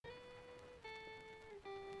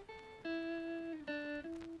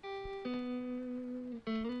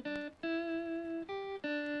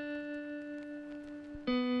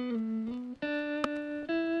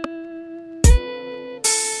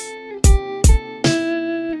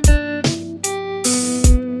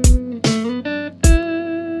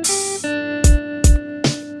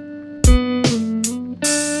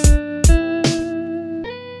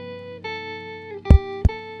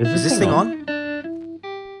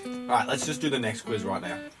Alright, let's just do the next quiz right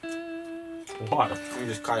now. Why? Let me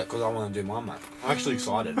just cut it because I want to do mine, mate. I'm actually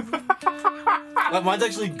excited. Like, mine's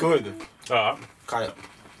actually good. Alright. Cut it.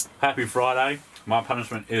 Happy Friday. My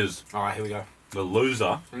punishment is Alright, here we go. the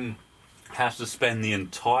loser has to spend the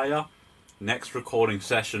entire next recording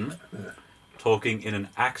session talking in an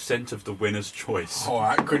accent of the winner's choice.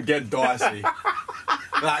 Alright, could get dicey.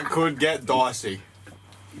 That could get dicey.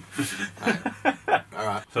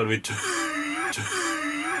 Alright. So it'll be 2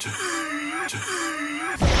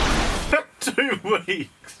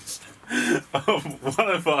 weeks of one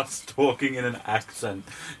of us talking in an accent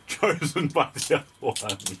chosen by the other one.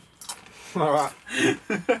 Alright.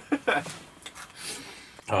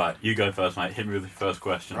 Alright, you go first, mate. Hit me with the first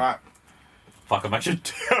question. Alright. Fuck, I'm actually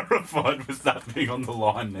terrified with that being on the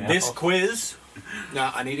line now. This quiz. No,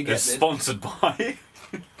 I need to get is this. sponsored by...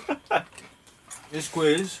 This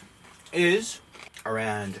quiz is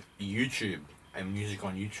around YouTube and music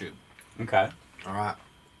on YouTube. Okay. Alright.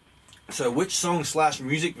 So which song /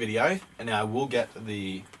 music video, and now I will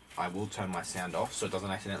turn my sound off so it doesn't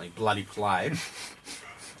accidentally bloody play.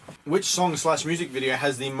 Which song / music video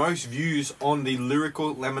has the most views on the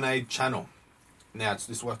Lyrical Lemonade channel? Now, this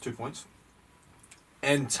is worth 2 points.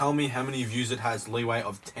 And tell me how many views it has, leeway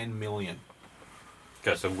of 10 million.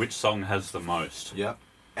 Okay, so which song has the most? Yep.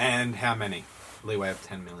 And how many? Leeway of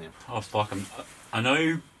 10 million. Oh, fuck. I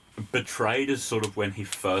know Betrayed is sort of when he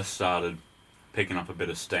first started picking up a bit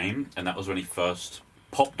of steam, and that was when he first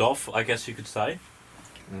popped off, I guess you could say.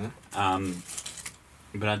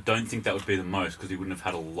 But I don't think that would be the most, because he wouldn't have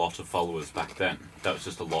had a lot of followers back then. That was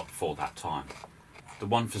just a lot for that time. The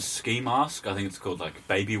one for Ski Mask, I think it's called like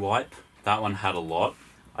Baby Wipe. That one had a lot.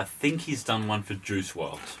 I think he's done one for Juice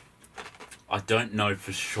WRLD. I don't know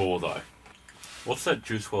for sure though. What's that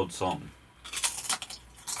Juice WRLD song?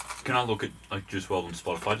 Can I look at like Juice WRLD on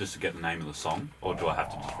Spotify just to get the name of the song, or do I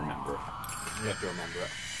have to just remember it? You have to remember it.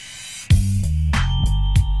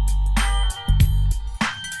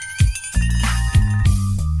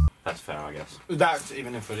 That's fair, I guess. That's,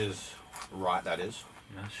 even if it is right, that is.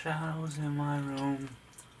 The shadows in my room.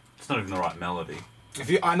 It's not even the right melody.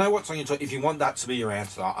 I know what song you're talking. If you want that to be your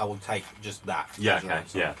answer, I will take just that. Yeah, as your okay.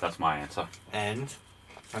 answer. Yeah, that's my answer. And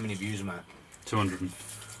how many views, mate? 200.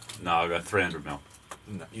 No, I got 300 mil.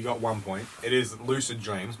 No, you got 1 point. It is Lucid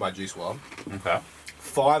Dreams by Juice WRLD. Okay.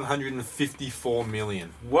 554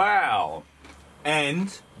 million. Wow.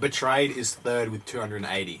 And Betrayed is third with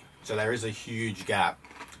 280. So there is a huge gap.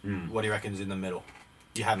 What do you reckon's in the middle?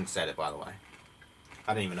 You haven't said it, by the way.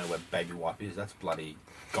 I don't even know where Baby Wipe is. That's bloody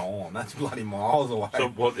gone. That's bloody miles away. So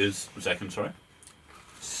what is second, sorry?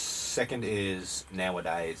 Second is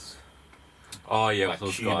Nowadays. Oh, yeah, Like with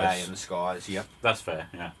those Cuba guys. in the Skies, yep. That's fair,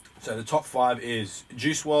 yeah. So the top 5 is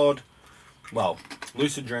Juice WRLD, well,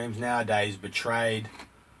 Lucid Dreams, Nowadays, Betrayed,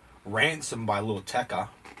 Ransom by Lil Tecca,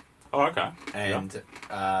 Oh, okay. and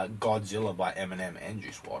Godzilla by Eminem and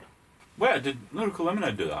Juice WRLD. Where did Lyrical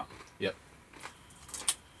Lemonade do that? Yep.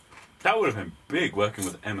 That would have been big working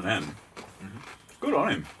with Eminem. Good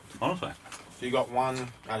on him, honestly. So you got 1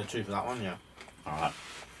 out of 2 for that one, yeah? Alright.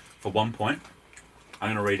 For 1 point,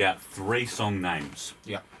 I'm going to read out 3 song names.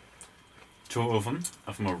 Yep. 2 of them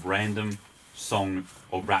are from a random song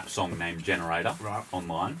or rap song name generator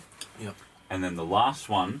online. Yep. And then the last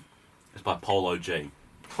one is by Polo G.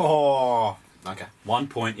 Oh, okay. 1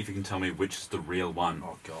 point if you can tell me which is the real one.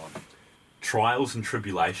 Oh, God. Trials and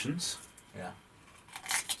Tribulations, Yeah.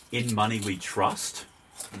 In Money We Trust,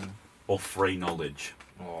 or Free Knowledge.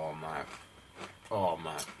 Oh, mate. Oh,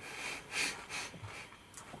 mate.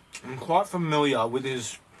 I'm quite familiar with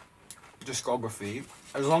his discography.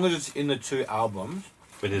 As long as it's in the 2 albums.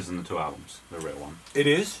 It is in the 2 albums, the real one. It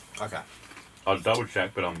is? Okay. I'll double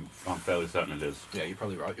check, but I'm fairly certain it is. Yeah, you're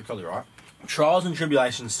probably right. You're probably right. Trials and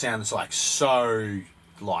Tribulations sounds like so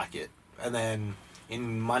like it. And then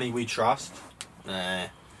In Money We Trust,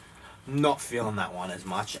 not feeling that one as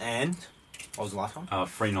much. And what was the last one?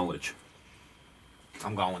 Free Knowledge.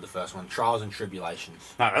 I'm going with the first one. Trials and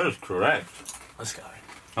Tribulations. No, that is correct. Let's go.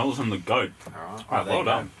 That was in the GOAT. Alright. Alright, well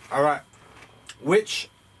done. Alright. Which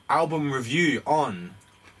album review on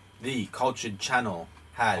the Cultured channel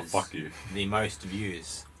has fuck you. the most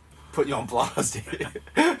views? Put you on blast here.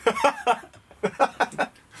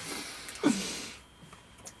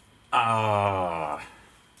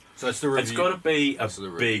 So it's the review. It's got to be a the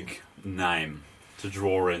review. big name to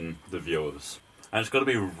draw in the viewers. And it's got to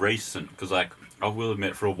be recent, because, like, I will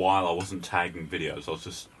admit, for a while I wasn't tagging videos. I was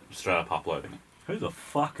just straight up uploading it. Who the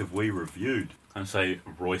fuck have we reviewed? And say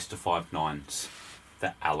Royce to 5'9's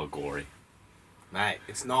The Allegory. Mate,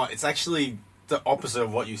 it's not. It's actually the opposite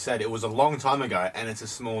of what you said. It was a long time ago, and it's a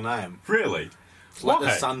small name. Really? Let the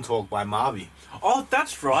Why? Sun Talk by Marvy. Oh,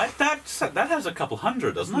 that's right. That has a couple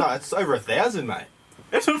hundred, doesn't it? No, it's over 1,000, mate.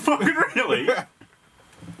 Is it fucking really?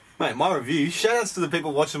 Mate, my review. Shoutouts to the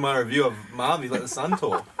people watching my review of Marvy, Let the Sun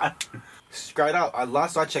Talk. Straight up,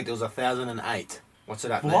 last I checked, it was 1,008. What's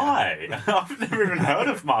it at now? Why? I've never even heard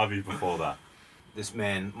of Marvy before that. This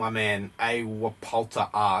man, my man, A. Wapolta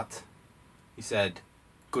Art, he said,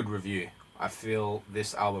 good review. I feel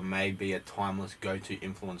this album may be a timeless go-to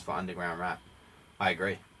influence for underground rap. I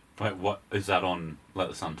agree. Wait, what is that on Let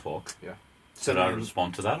the Sun Talk? Yeah. Did I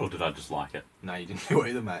respond to that, or did I just like it? No, you didn't do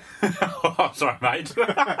either, mate. Oh, sorry, mate.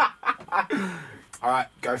 All right,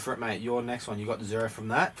 go for it, mate. Your next one. You got 0 from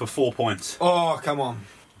that. For 4 points. Oh, come on.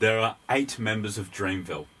 There are 8 members of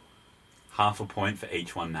Dreamville. Half a point for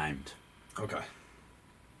each one named. Okay.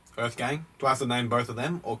 Earth Gang. Do I have to name both of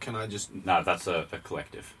them, or can I just? No, that's a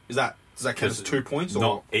collective. Does that count as 2 points? Or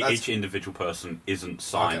Not that's... each individual person isn't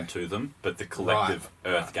signed to them, but the collective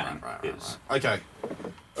Earth Gang is. Right. Okay.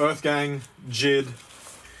 Earth Gang, Jid.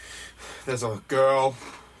 There's a girl.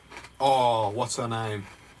 Oh, what's her name?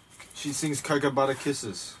 She sings Cocoa Butter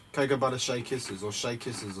Kisses. Cocoa Butter Shea Kisses, or Shea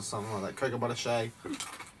Kisses, or something like that. Cocoa Butter Shea.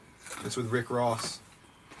 It's with Rick Ross.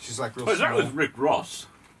 She's like real Oh, is small. that with Rick Ross?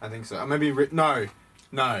 I think so. Maybe Rick... No.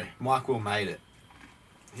 Mike Will made it.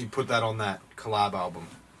 He put that on that collab album.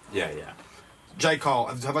 Yeah. J. Cole.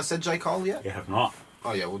 Have I said J. Cole yet? You have not.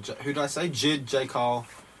 Oh, yeah. Well, who did I say? Jid, J. Cole.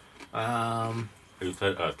 Who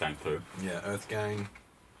said Earth Gang too? Yeah, Earth Gang.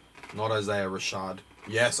 Not Isaiah Rashad.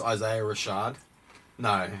 Yes, Isaiah Rashad.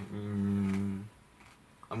 No. I'm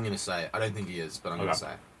going to say it. I don't think he is, but I'm going to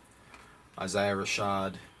say it. Isaiah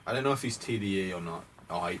Rashad. I don't know if he's TDE or not.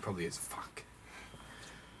 Oh, he probably is. Fuck.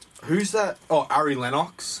 Who's that? Oh, Ari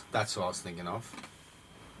Lennox. That's what I was thinking of.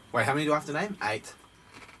 Wait, how many do I have to name? 8.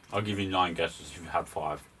 I'll give you 9 guesses. You've had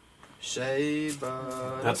 5. Shea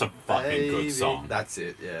That's a fucking good song. That's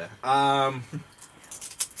it, yeah. I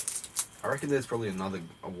reckon there's probably another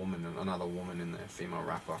woman in there, female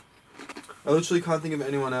rapper. I literally can't think of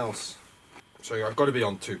anyone else. So I've got to be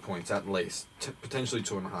on 2 points at least. Potentially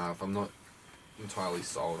 2.5. I'm not entirely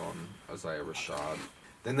sold on Isaiah Rashad.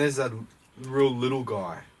 Then there's that real little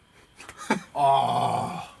guy.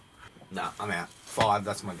 Oh. Nah, I'm out. 5,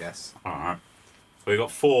 that's my guess. Alright. We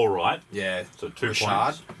got 4 right. Yeah. So 2 Rashad?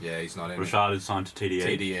 points. Yeah, he's not in Rashad is signed to TDE.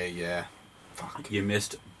 TDE, yeah. Fuck. You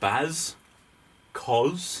missed Baz,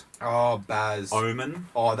 Cos, Oh, Baz. Omen.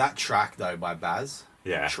 Oh, that track though by Baz.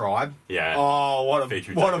 Yeah. Tribe. Yeah. Oh, what a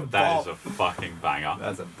Featuring what a Jacob. That bop. is a fucking banger.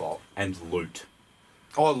 That's a bop. And Loot.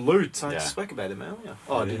 Oh, Loot. I Yeah. spoke about him earlier.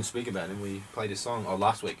 Oh, I Yeah. didn't speak about him. We played his song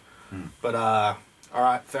last week. Hmm. But all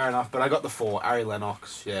right, fair enough. But I got the 4. Ari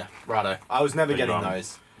Lennox. Yeah, righto. I was never So getting you're on-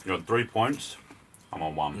 those. You're on 3 points. I'm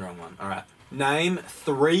on 1. You're on 1. All right. Name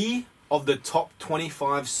 3 of the top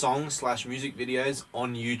 25 songs/music videos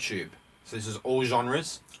on YouTube. So this is all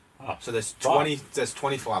genres. Oh, So there's fuck. 20. There's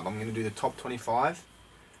 25. I'm going to do the top 25.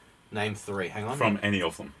 Name 3. Hang on. From any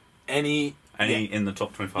of them. Any In the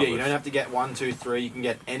top 25 Yeah, you list. don't have to get 1, 2, 3. You can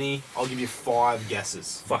get any. I'll give you 5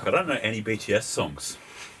 guesses. Fuck, I don't know any BTS songs.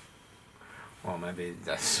 Well, maybe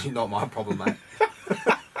that's not my problem, mate.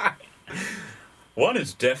 One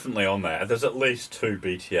is definitely on there. There's at least 2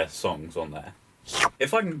 BTS songs on there.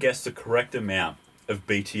 If I can guess the correct amount of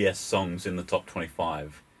BTS songs in the top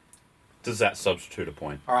 25, does that substitute a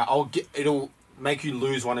point? All right, it'll make you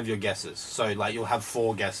lose one of your guesses. So, like, you'll have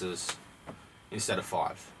 4 guesses instead of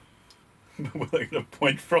 5. Will I get a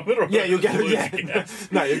point from it? Or Yeah, you'll get lose yeah. guess?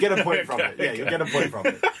 No, you'll get a point from it. Okay, Yeah, you'll get a point from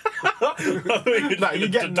it. No, you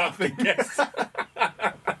get nothing. Guess.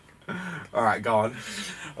 All right, go on.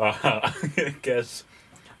 I'm going to guess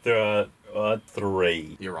there are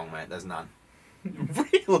 3. You're wrong, mate. There's none.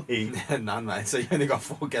 Really? None, mate. So you only got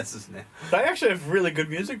 4 guesses now. They actually have really good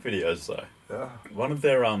music videos, though. Yeah. One of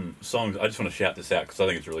their songs, I just want to shout this out because I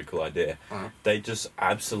think it's a really cool idea. Uh-huh. They just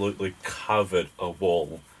absolutely covered a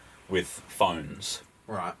wall with phones.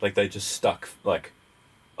 Right. Like they just stuck like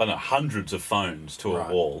I don't know hundreds of phones to a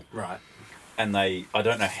wall, Right. and I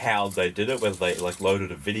don't know how they did it. Whether they like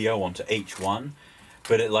loaded a video onto each one,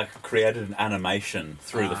 but it like created an animation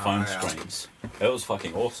through the phone yeah. screens. It was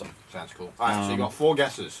fucking awesome. Sounds cool. All right, so you got 4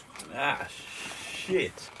 guesses. Ah,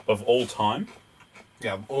 shit. Of all time,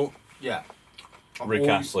 Yeah. Of Rick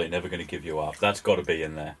all- Astley, Never Gonna Give You Up. That's got to be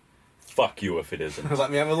in there. Fuck you if it isn't. Let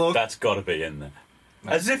me have a look. That's got to be in there.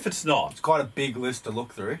 As if it's not. It's quite a big list to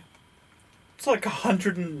look through. It's like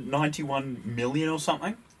 191 million or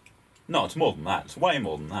something. No, it's more than that. It's way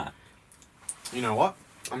more than that. You know what?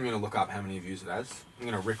 I'm going to look up how many views it has. I'm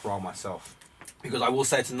going to rickroll myself. Because I will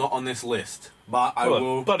say it's not on this list. But I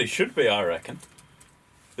will... But it should be, I reckon.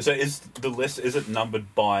 So is the list, is it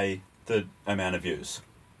numbered by the amount of views?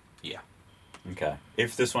 Yeah. Okay.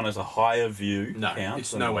 If this one has a higher view No, count...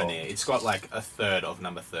 it's than nowhere what- near. It's got like a third of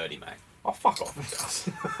number 30, mate. Oh, fuck off.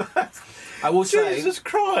 It does. I will say... Jesus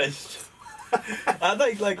Christ. Are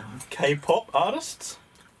they, like, K-pop artists?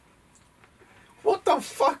 What the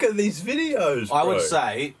fuck are these videos, bro? I would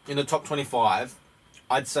say, in the top 25,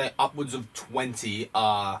 I'd say upwards of 20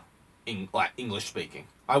 are English speaking.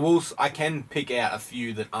 I can pick out a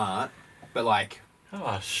few that aren't, but like...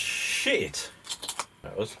 Oh, shit.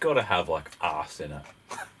 It's got to have, like, arse in it.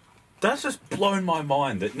 That's just blown my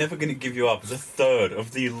mind that Never Gonna Give You Up is a third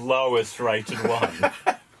of the lowest rated one.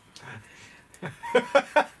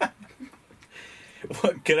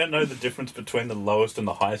 What, can I know the difference between the lowest and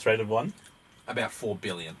the highest rated one? About 4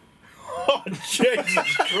 billion. Oh,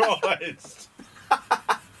 Jesus Christ.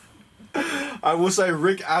 I will say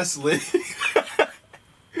Rick Astley.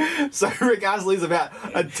 So Rick Astley's about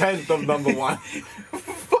a tenth of number 1.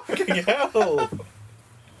 Fucking hell.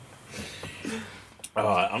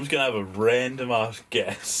 Alright, I'm just going to have a random ass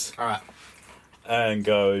guess Alright. and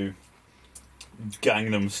go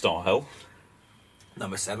Gangnam Style.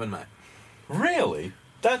 Number 7, mate. Really?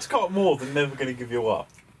 That's got more than Never Gonna Give You Up.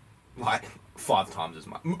 Like 5 times as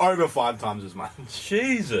much. Over 5 times as much.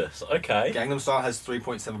 Jesus, okay. Gangnam Style has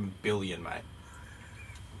 3.7 billion, mate.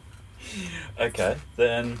 Okay,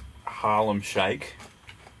 then Harlem Shake.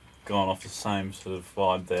 Gone off the same sort of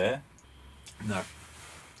vibe there. No.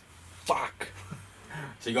 Fuck.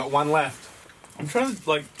 So you got one left. I'm trying to,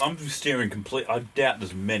 like, I'm steering complete. I doubt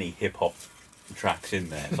there's many hip hop tracks in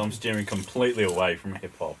there, so I'm steering completely away from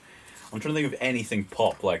hip hop. I'm trying to think of anything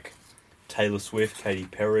pop, like Taylor Swift, Katy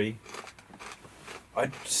Perry. I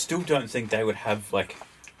still don't think they would have, like,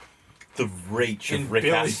 the reach In of Rick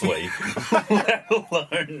billions. Astley, let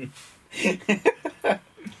alone. Who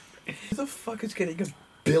the fuck is getting 1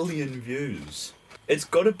 billion views? It's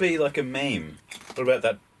got to be like a meme. What about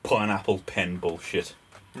that pineapple pen bullshit?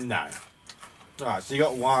 No. Alright, so you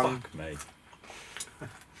got one. Fuck me.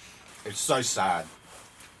 It's so sad.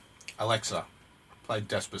 Alexa, play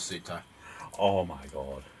Despacito. Oh my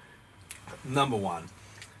god. Number 1.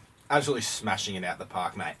 Absolutely smashing it out the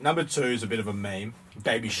park, mate. Number 2 is a bit of a meme.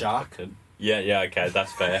 Baby Shark. Yeah, okay,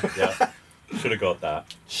 that's fair. Yeah. Should have got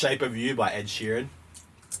that. Shape of You by Ed Sheeran.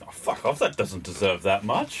 Oh, fuck off, that doesn't deserve that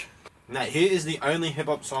much. Now, here is the only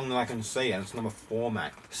hip-hop song that I can see, and it's number 4,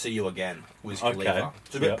 mate. See You Again, Wiz Khalifa. Okay,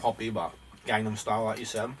 It's a bit yep. poppy, but Gangnam Style, like you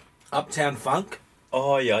said. Uptown Funk.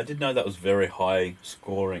 Oh yeah, I did know that was very high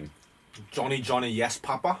scoring. Johnny Johnny Yes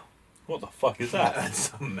Papa. What the fuck is that?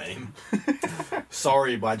 That's a meme.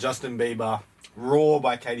 Sorry by Justin Bieber. Raw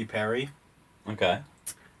by Katy Perry. Okay.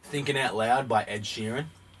 Thinking Out Loud by Ed Sheeran.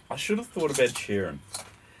 I should have thought of Ed Sheeran.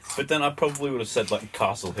 But then I probably would have said like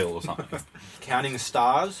Castle Hill or something. Counting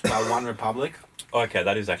Stars by One Republic. Okay,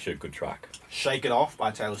 that is actually a good track. Shake It Off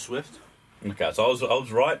by Taylor Swift. Okay, so I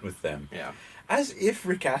was right with them. Yeah. As if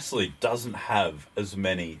Rick Astley doesn't have as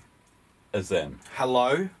many as them.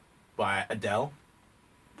 Hello by Adele.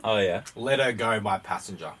 Oh yeah, Let Her Go by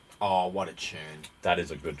Passenger. Oh, what a tune. that is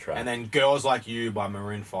a good track. And then Girls Like You by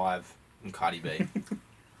Maroon 5 and Cardi B.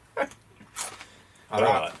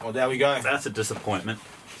 Alright, well there we go. That's a disappointment.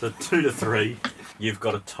 So 2 to 3, you've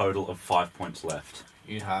got a total of 5 points left.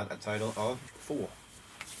 You had a total of 4.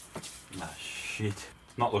 Ah, shit.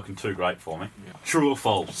 Not looking too great for me. Yeah. True or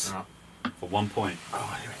false? Alright. For 1 point.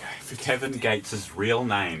 Oh, here we go. Kevin Gates' real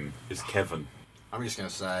name is Kevin. I'm just going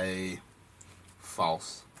to say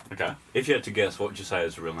false. Okay. If you had to guess, what would you say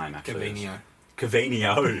his real name actually Cavino. is?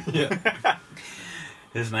 Cavino. Yeah.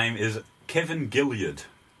 His name is Kevin Gilliard.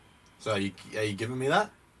 So are you giving me that?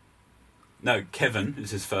 No, Kevin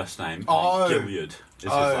is his first name. Oh. And Gilliard is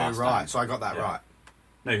his Oh, last right. name. So I got that Yeah. right.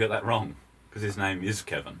 No, you got that wrong. Because his name is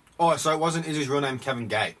Kevin. Oh, so it wasn't, is his real name Kevin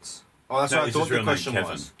Gates? Oh, that's No, what I it's thought his the real name, question Kevin.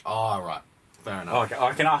 was. Oh, right. Fair enough. Oh, okay,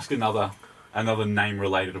 I can ask another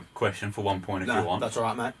name-related question for 1 point if you want. That's all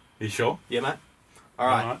right, mate. You sure? Yeah, mate. All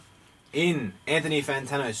right. In Anthony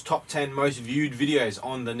Fantano's top 10 most viewed videos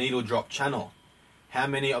on the Needle Drop channel, how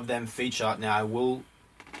many of them feature... Now, I want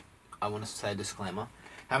to say a disclaimer.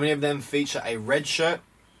 How many of them feature a red shirt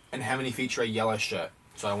and how many feature a yellow shirt?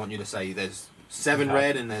 So I want you to say there's 7 Okay.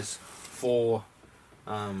 red and there's 4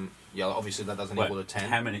 yellow. Obviously, that doesn't Wait, equal to 10.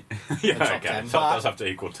 How many? Yeah, top okay. 10, So but- it does have to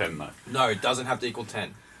equal 10, though. No, it doesn't have to equal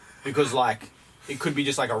 10. Because, like, it could be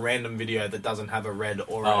just like a random video that doesn't have a red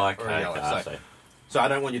or a, Oh, or okay. a yellow. I So, see. so I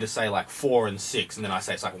don't want you to say like 4 and 6, and then I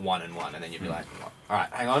say it's like 1 and 1, and then you'd be like, what? All right,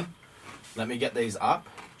 hang on. Let me get these up,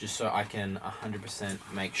 just so I can 100%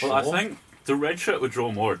 make sure. Well, I think the red shirt would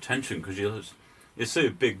draw more attention because you see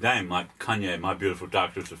a big name like Kanye, My Beautiful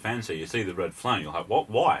Dark Twisted Fantasy, you see the red flame, you're like, what?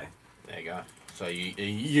 Why? There you go. So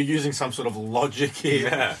you're using some sort of logic here.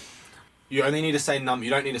 Yeah. You only need to say You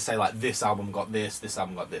don't need to say like this album got this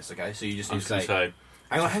album got this. Okay, so you just I need was to going say, to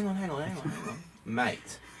say hang on,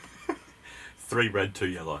 mate. 3 red, 2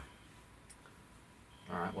 yellow.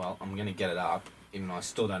 All right, well, I'm gonna get it up, even though I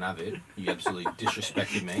still don't have it. You absolutely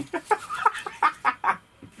disrespected me.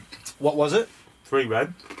 What was it? 3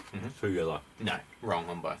 red, Mm-hmm. 2 yellow. No, wrong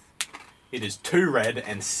on both. It is 2 red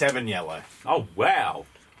and 7 yellow. Oh, wow.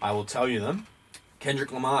 I will tell you them.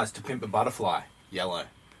 Kendrick Lamar's To Pimp a Butterfly, yellow.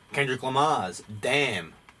 Kendrick Lamar's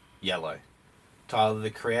Damn, yellow. Tyler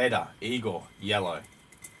the Creator, Igor, yellow.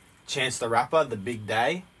 Chance the Rapper, The Big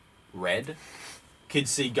Day, red.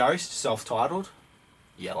 Kids See Ghost, self-titled,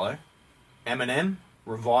 yellow. Eminem,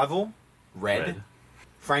 Revival, red.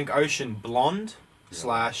 Frank Ocean, Blonde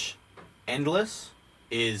 / Endless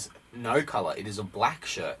is no colour. It is a black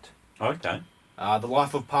shirt. Okay. The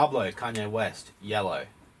Life of Pablo, Kanye West, yellow.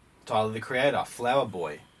 Tyler the Creator, Flower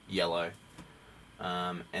Boy, yellow.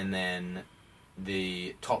 And then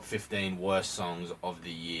the top 15 worst songs of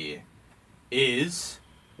the year is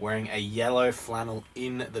wearing a yellow flannel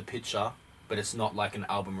in the picture, but it's not like an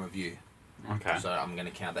album review. Okay. So I'm going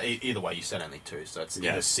to count that. Either way, you said only 2, so it's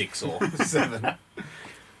Yeah. either 6 or 7. Do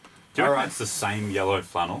you reckon Alright. it's the same yellow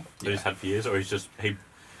flannel that Yeah. he's had for years, or he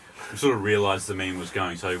sort of realised the meme was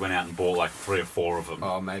going, so he went out and bought like 3 or 4 of them,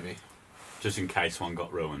 Oh, maybe. just in case one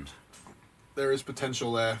got ruined. There is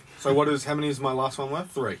potential there. So how many is my last one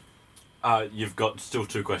worth? 3. You've got still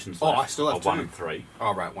 2 questions Oh, left. I still have 1 2. and 3.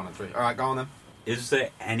 Oh, right, 1 and 3. All right, go on then. Is there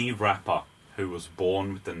any rapper who was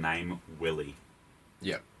born with the name Willie?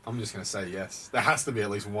 Yep. I'm just going to say yes. There has to be at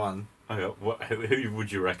least one. Okay, who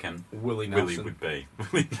would you reckon Willie Willie Nelson. would be?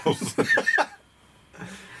 Willie Nelson.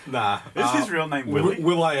 Nah. Is his real name Willie?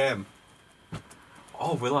 Will I Am.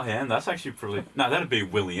 Oh, Will I Am? That's actually pretty... No, that'd be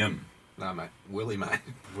William. No, mate. Willie, mate.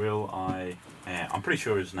 Will I Am. I'm pretty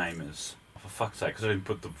sure his name is... For fuck's sake, because I didn't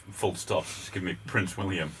put the full stops. Just give me Prince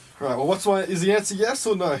William. Right, well, is the answer yes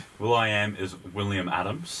or no? Will I Am is William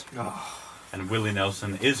Adams. Oh. And Willie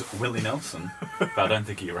Nelson is Willie Nelson. But I don't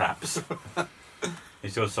think he raps.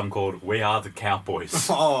 He's got a song called We Are the Cowboys.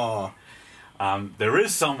 Oh. There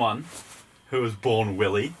is someone who was born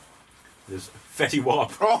Willie. There's Fetty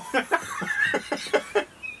Wap. Oh.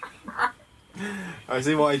 I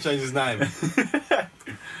see why he changed his name.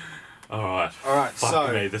 Alright. Alright, Fuck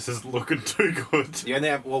so... me, this is looking too good. You only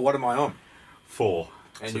have... Well, what am I on? 4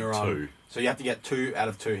 And to you're 2. on... So you have to get 2 out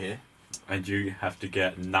of 2 here. And you have to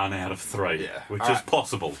get none out of 3. Yeah. Which Alright. is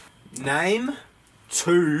possible. Name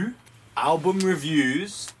 2 album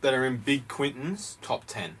reviews that are in Big Quinton's top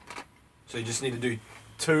 10. So you just need to do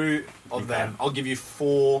 2 of them. I'll give you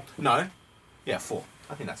 4... No. Yeah, 4.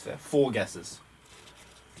 I think that's fair. 4 guesses.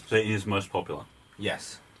 So it is most popular.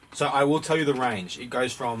 Yes. So I will tell you the range. It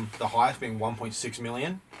goes from the highest being 1.6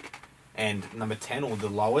 million and number 10, or the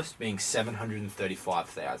lowest, being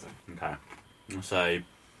 735,000. Okay. I'll say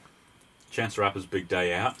Chance the Rapper's Big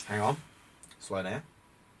Day Out. Hang on. Slow down.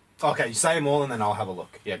 Okay, you say them all and then I'll have a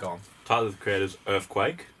look. Yeah, go on. Tyler the Creator's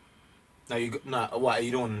Earthquake. No, what are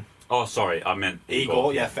you doing? Oh, sorry, I meant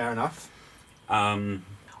Igor, yeah, fair enough. I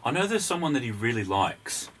know there's someone that he really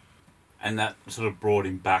likes, and that sort of brought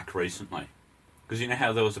him back recently. Because you know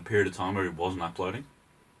how there was a period of time where he wasn't uploading?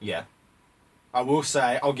 Yeah. I will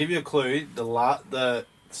say, I'll give you a clue. The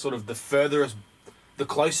sort of the furthest, the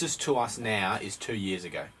closest to us now is 2 years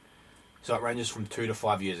ago. So it ranges from 2 to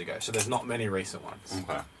 5 years ago. So there's not many recent ones.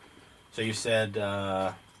 Okay. So you said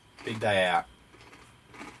Big Day Out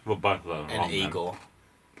Well, both of them are and wrong, then. Igor.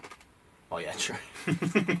 Oh yeah, true.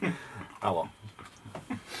 Oh well.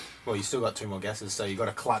 Well, you still got 2 more guesses, so you got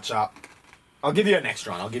to clutch up. I'll give you an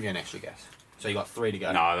extra one. I'll give you an extra guess. So you got 3 to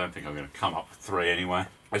go. No, I don't think I'm going to come up with 3 anyway.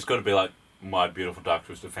 It's got to be like My Beautiful Dark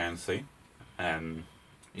Twisted Fantasy and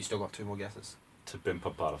You still got 2 more guesses. To Pimp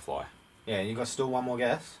a Butterfly. Yeah, you got still 1 more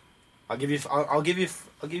guess. I'll give you 3.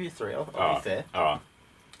 I'll be fair. Alright.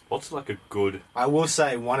 What's like a good... I will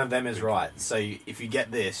say one of them is right. So if you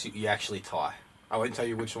get this, you actually tie. I won't tell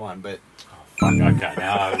you which one, but Fuck, okay,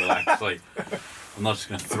 now I will actually... I'm not just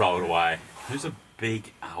going to throw it away. Who's a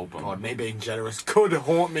big album? God, me being generous could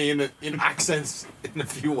haunt me in accents in a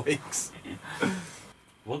few weeks.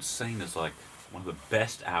 What's seen as like one of the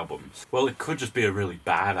best albums? Well, it could just be a really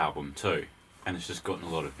bad album too, and it's just gotten a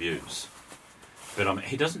lot of views. But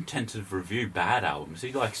he doesn't tend to review bad albums.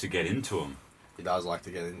 He likes to get into them. He does like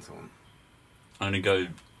to get into them. I'm going to go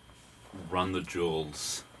Run the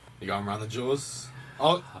Jewels. You going around the jaws?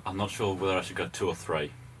 Oh, I'm not sure whether I should go 2 or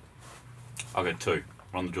 3. I'll go 2.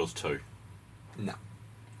 Run the Jewels 2. no.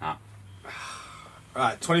 Ah.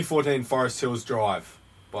 Alright, 2014 Forest Hills Drive.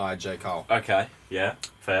 by J. Cole. Okay, yeah,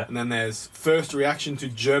 fair. And then there's First Reaction to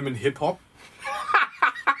German Hip Hop.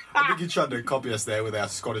 I think you tried to copy us there with our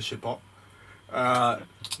Scottish hip hop.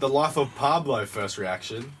 The Life of Pablo, First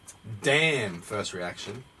Reaction. Damn, First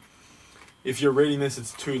Reaction. If you're reading this,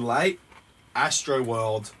 it's too late. Astro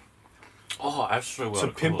World. Oh, Astro World. To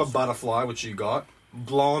Pimp a Butterfly, which you got.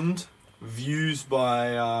 Blonde. Views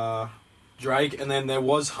by Drake. And then there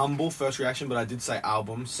was Humble, First Reaction, but I did say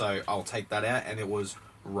album, so I'll take that out. And it was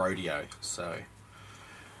Rodeo. So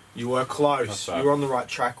you were close. You were on the right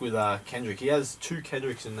track with Kendrick. He has 2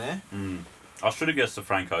 Kendricks in there. I should have guessed the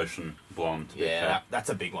Frank Ocean Blonde. Yeah, that's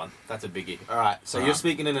a big one. That's a biggie. All right, so you're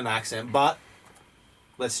speaking in an accent, but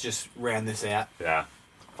let's just round this out. Yeah,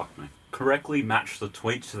 fuck me. Correctly match the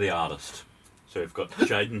tweet to the artist. So we've got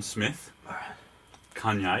Jaden Smith,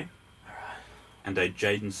 Kanye, and a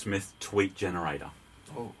Jaden Smith tweet generator.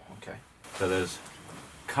 Oh, okay. So there's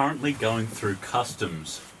currently going through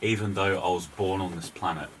customs, even though I was born on this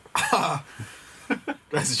planet.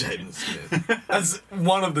 That's Jaden Smith. That's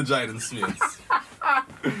one of the Jaden Smiths.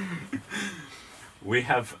 We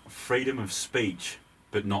have freedom of speech,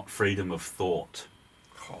 but not freedom of thought.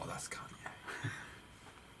 Oh, that's Kanye.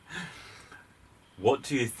 What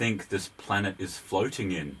do you think this planet is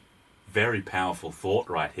floating in? Very powerful thought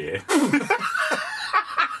right here.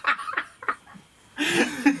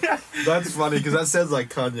 That's funny, because that sounds like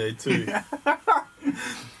Kanye too.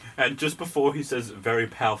 And just before he says very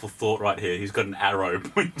powerful thought right here, he's got an arrow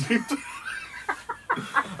pointing to...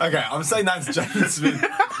 Okay, I'm saying that's Jaden Smith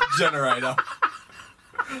generator.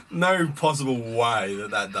 No possible way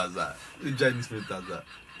that does that. Jaden Smith does that.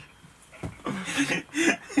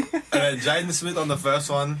 And then Jaden Smith on the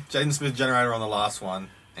first one, Jaden Smith generator on the last one,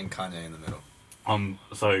 and Kanye in the middle.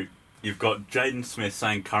 So you've got Jaden Smith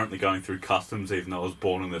saying currently going through customs even though I was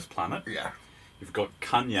born on this planet. Yeah. You've got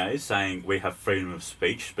Kanye saying we have freedom of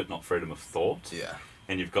speech but not freedom of thought. Yeah.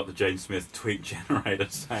 And you've got the Jaden Smith tweet generator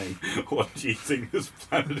saying, what do you think this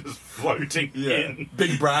planet is floating in?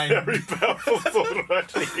 Big brain. Very powerful thought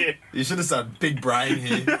right here. You should have said big brain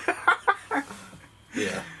here.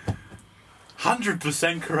 Yeah.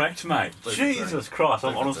 100% correct, mate. Jesus Christ,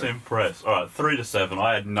 I'm honestly impressed. Alright, 3-7.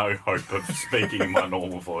 I had no hope of speaking in my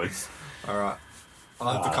normal voice. Alright.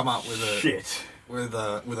 I'll have to come up with a... Shit. With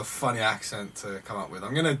a funny accent to come up with.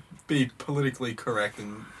 I'm going to be politically correct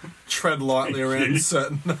and tread lightly around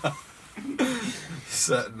certain...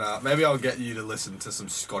 maybe I'll get you to listen to some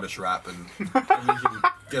Scottish rap and we can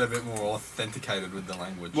get a bit more authenticated with the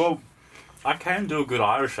language. Well, I can do a good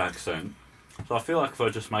Irish accent, so I feel like if I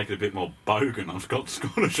just make it a bit more bogan, I've got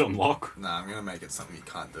Scottish on lock. Nah, I'm going to make it something you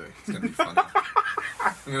can't do. It's going to be funny.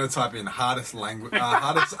 I'm going to type in hardest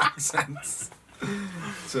accents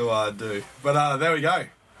to do. But there we go.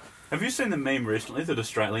 Have you seen the meme recently that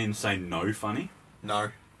Australians say no funny? No.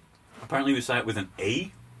 Apparently we say it with an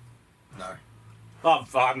E. No. Oh,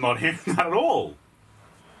 I'm not hearing that at all.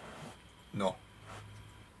 No.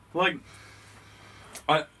 Like,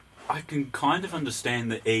 I can kind of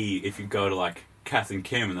understand the E if you go to like Kath and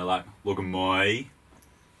Kim and they're like, look at my E.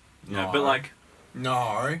 You know, but like...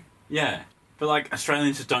 No. Yeah. But like,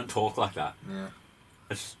 Australians just don't talk like that. Yeah.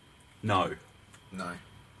 It's... No. No.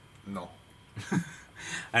 No.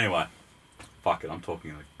 Anyway. Fuck it, I'm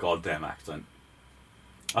talking in a goddamn accent.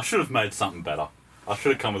 I should have made something better. I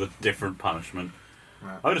should have come with a different punishment.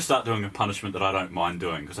 Right. I'm going to start doing a punishment that I don't mind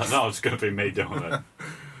doing, because I know it's going to be me doing it.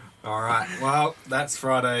 Alright, well, that's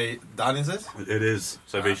Friday done, is it? It is.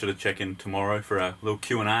 So be sure to check in tomorrow for a little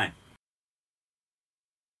Q&A.